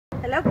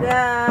Hello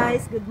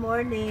guys, good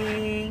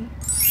morning.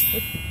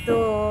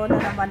 Ito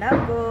na naman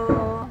ako.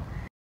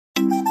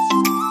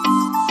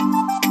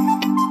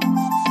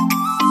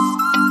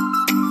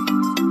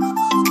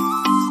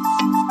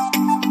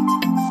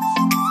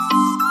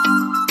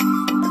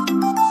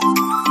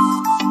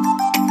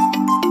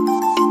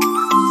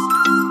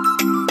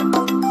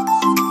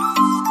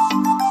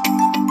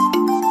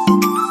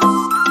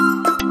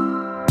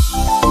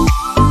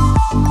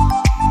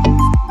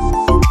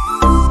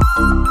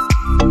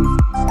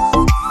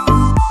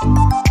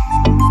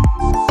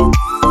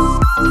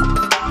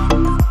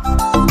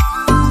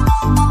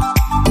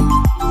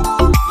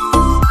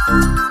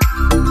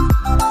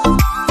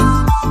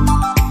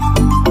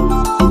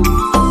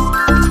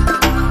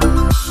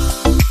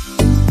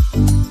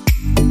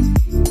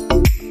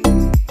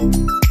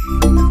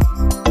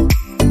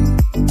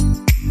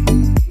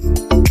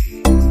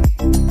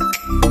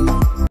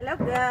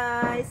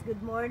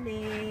 Good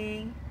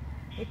morning.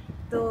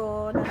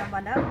 Ito na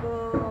naman ako.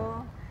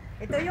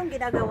 Ito yung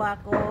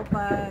ginagawa ko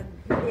pag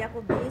hindi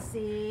ako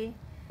busy.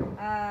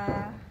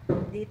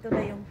 Dito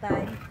na yung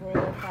time ko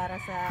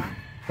para sa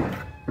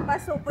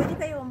paso. Pwede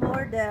kayo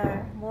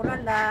umorder. Mura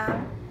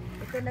lang.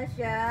 Ito na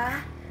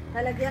siya.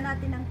 Lalagyan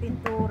natin ng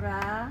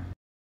pintura.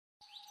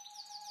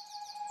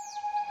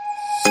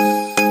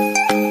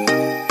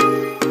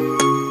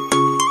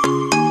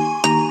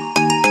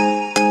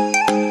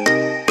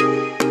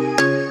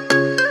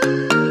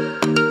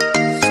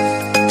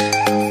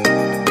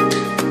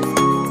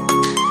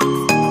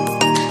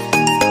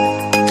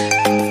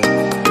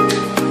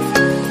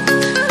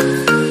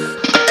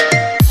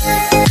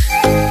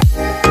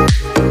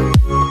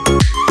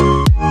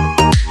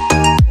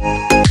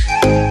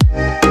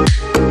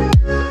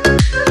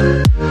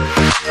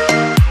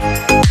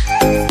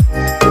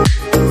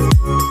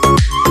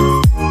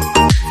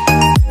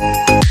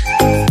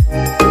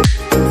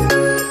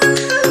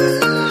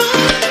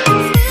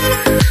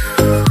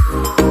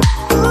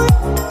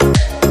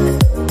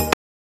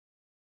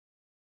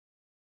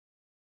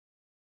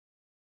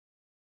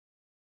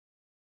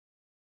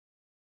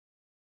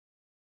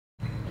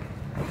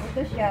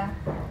 Ito siya.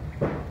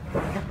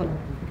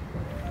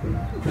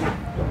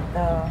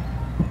 Ito.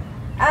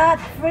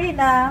 At free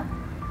na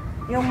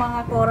yung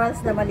mga corals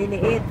na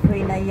maliliit.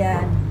 Free na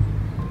yan.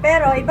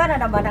 Pero iba na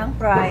naman ang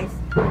price.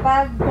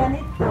 Pag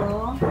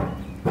ganito,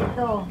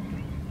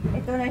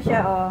 ito na siya,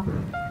 oh.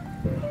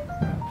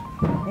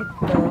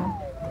 Ito.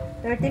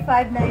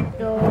 35 na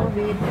ito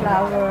with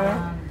flower,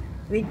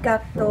 with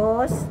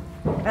cactus.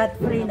 At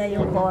free na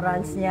yung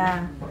corals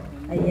niya.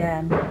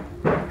 Ayan.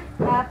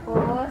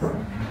 Tapos,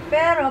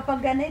 pero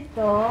pag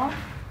ganito,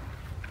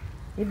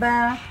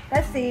 iba,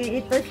 kasi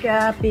ito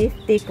siya,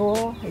 50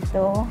 ko,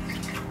 ito,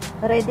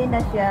 ready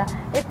na siya.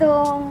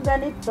 Itong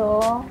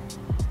ganito,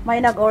 may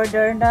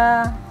nag-order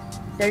na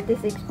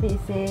 36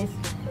 pieces,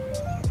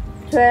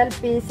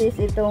 12 pieces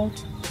itong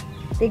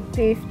tig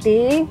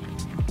 50,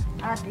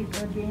 at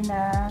ito din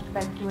na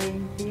tag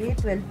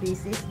 20, 12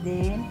 pieces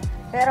din,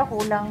 pero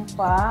kulang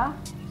pa.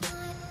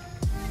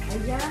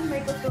 Ayan, may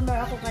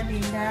customer ako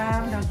kanina,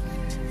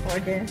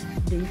 nag-order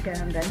din siya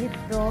ng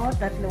ganito,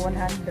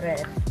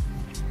 300.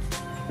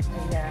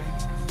 Ayan.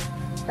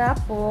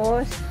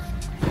 Tapos,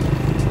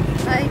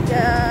 hi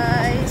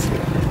guys,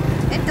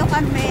 ito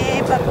kami,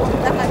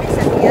 papunta kami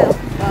sa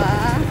Niamba.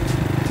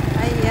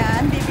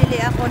 Ayan, bibili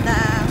ako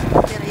ng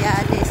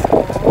materialis ko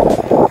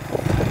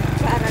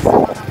para sa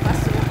mga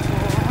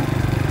pasuko.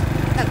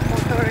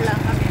 Nag-motor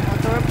lang kami,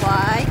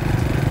 motorbike.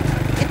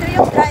 Ito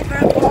yung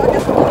driver ko,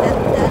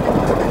 napakaganda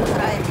ng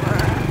driver.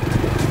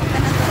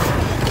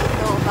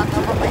 Baka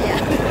mamaya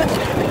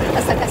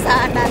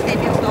kasagasaan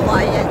natin yung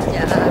kawayan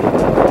dyan.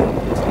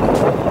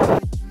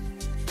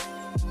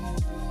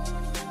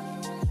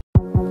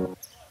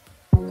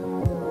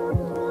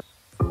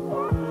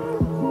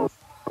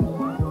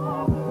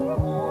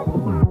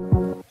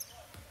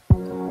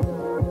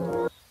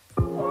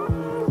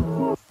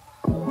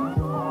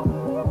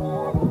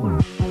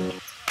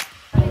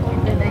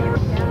 Ito na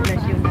yung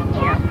poblasyon ng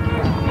Niyo.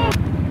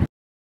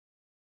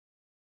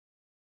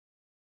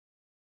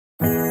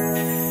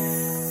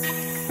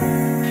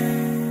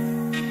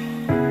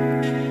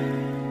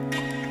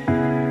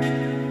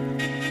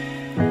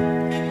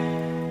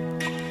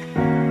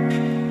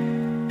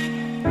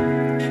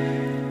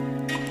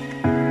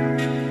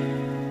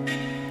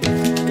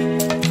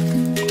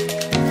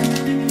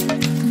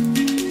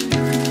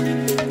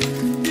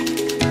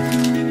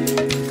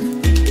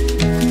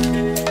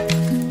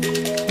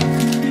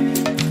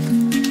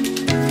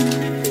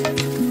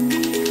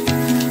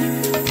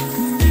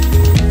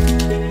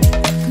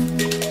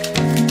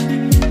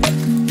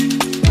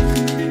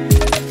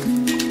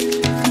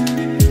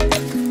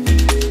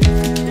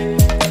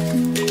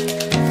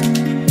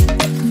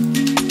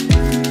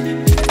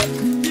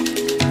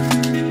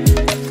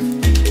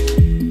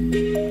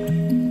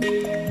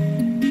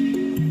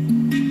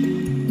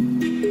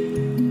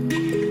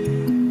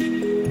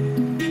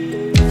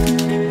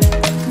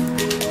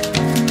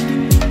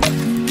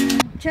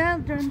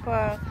 Children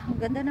Park. Ang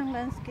ganda ng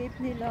landscape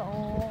nila,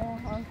 oh.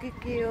 Ang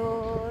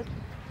cute.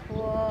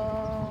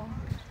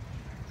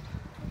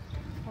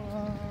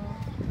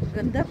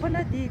 Ganda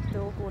pala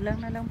dito.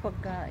 Kulang na lang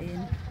pagkain.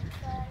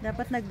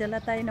 Dapat nagdala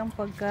tayo ng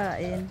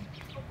pagkain.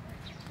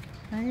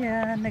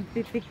 Ayan,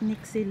 nagpipiknik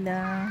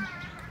sila.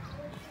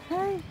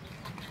 Ay,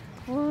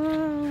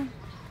 wow.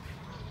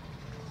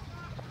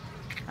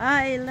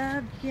 I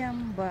love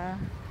Kiamba.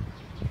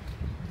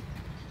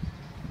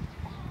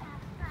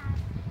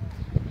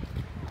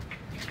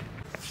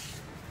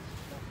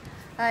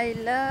 I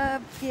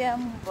love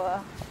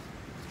Kiamba.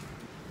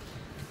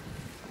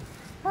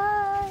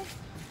 Hi.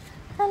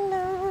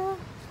 Hello.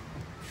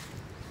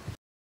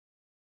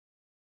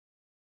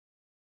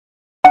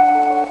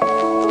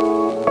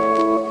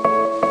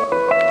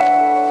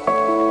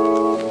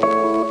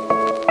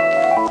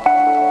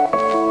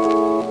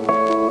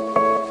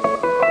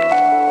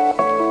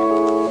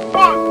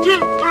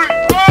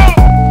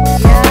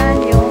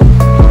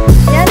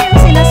 Yan yung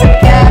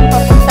sinasakyan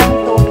papuntang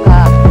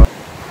Tuka.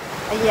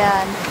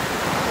 Ayan.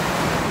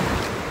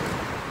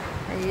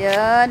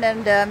 Ayan,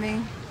 ang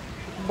daming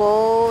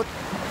boat.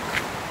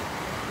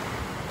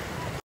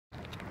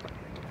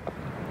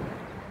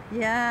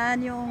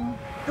 Yan yung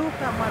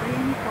Tuka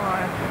Marine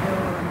Park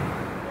doon.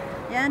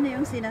 Yan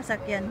yung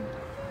sinasakyan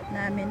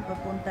namin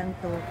papuntang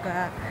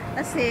Tuka.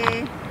 Kasi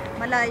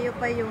malayo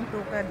pa yung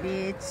Tuka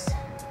Beach.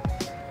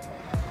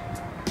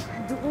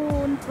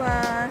 Doon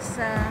pa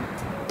sa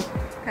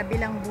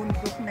kabilang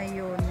bundok na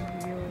yun.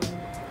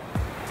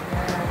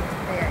 Yan.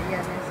 Kaya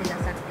yan yung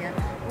sinasakyan.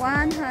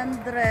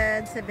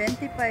 175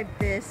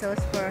 pesos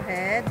per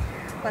head.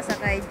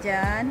 Pasakay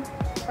dyan.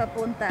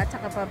 Papunta at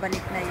saka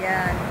pabalik na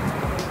yan.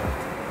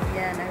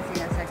 Yan ang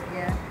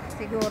sinasakyan.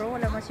 Siguro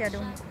wala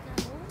masyadong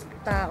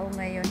tao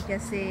ngayon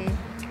kasi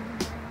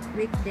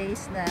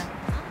weekdays na.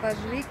 Pag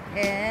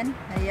weekend,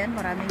 ayan,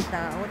 maraming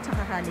tao at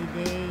saka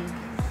holiday.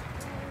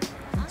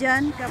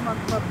 Diyan ka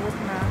magpabook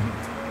ng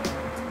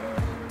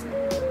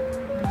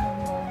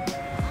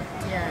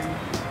yan.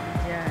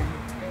 Yan.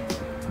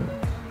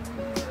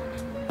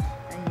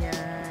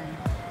 Ayan.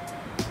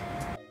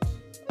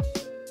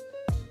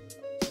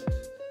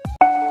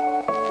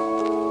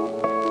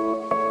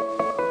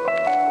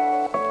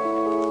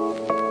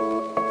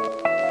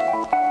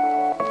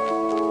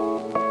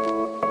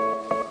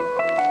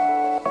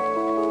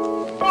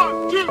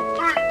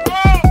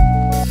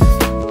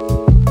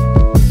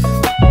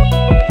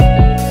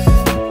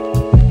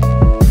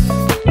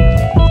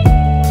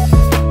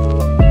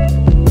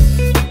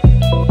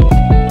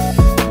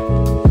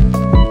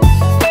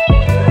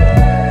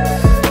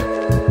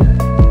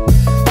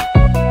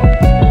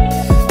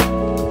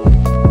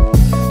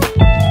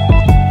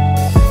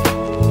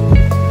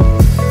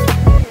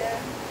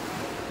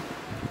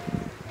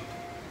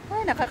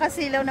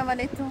 Nakakasilaw naman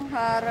itong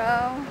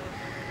araw.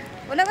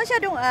 Wala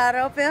masyadong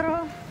araw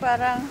pero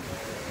parang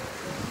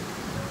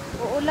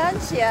uulan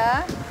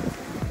siya.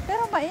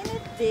 Pero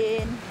mainit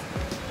din.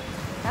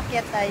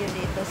 Akyat tayo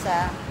dito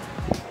sa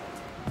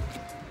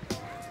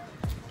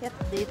akyat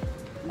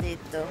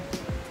dito.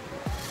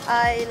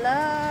 I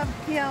love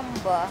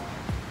Kiamba.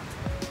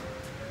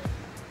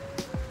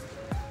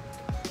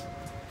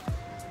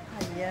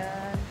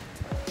 Ayan.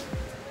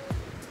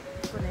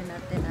 Kunin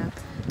natin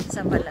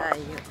sa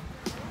malayo.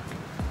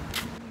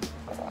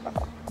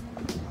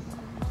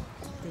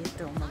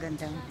 Dito,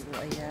 magandang view.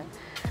 Ayan.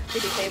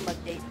 Pwede kayo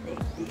mag-date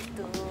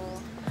dito.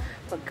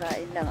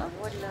 Pagkain lang ang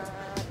wala.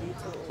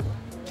 Dito.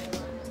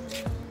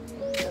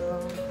 Ito.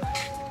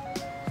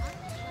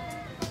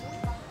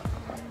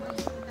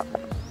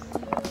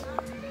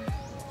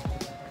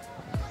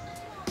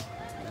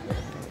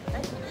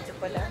 Ay, ito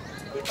pala.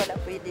 Hindi pala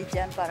pwede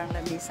dyan. Parang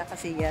lamisa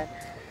kasi yan.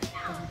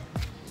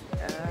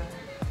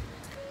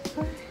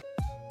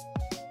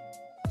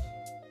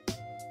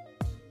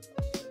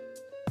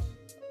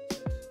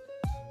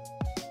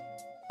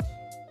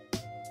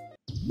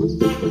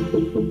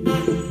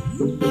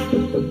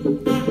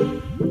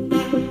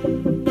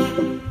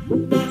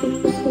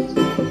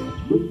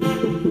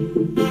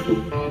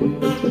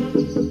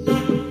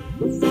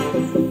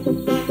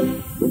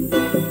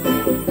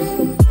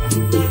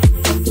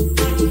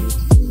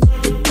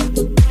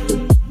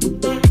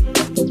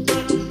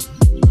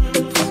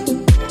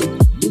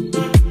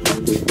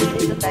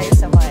 Dito tayo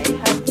sa may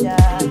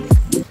hagdan.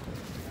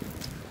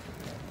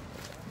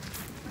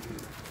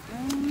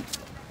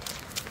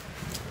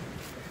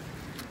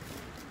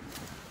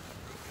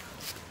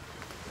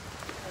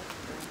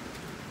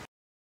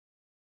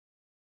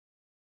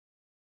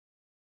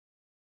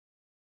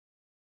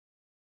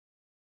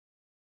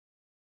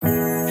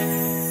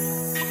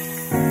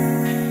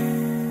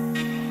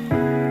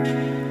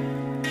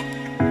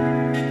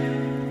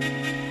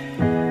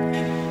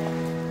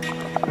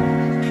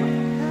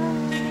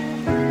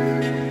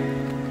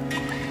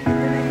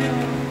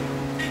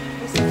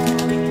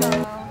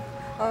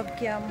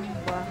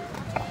 Kiamba.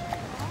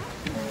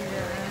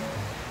 Ayan.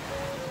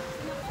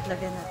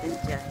 Lagyan natin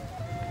dyan.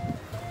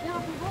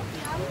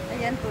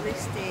 Ayan,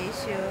 police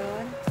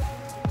station.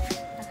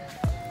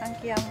 Ang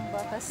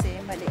Kiamba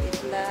kasi maliit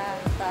lang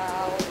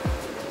tao.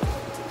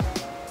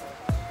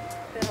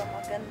 Pero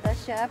maganda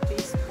siya,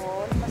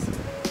 peaceful. Mas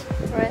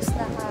fresh na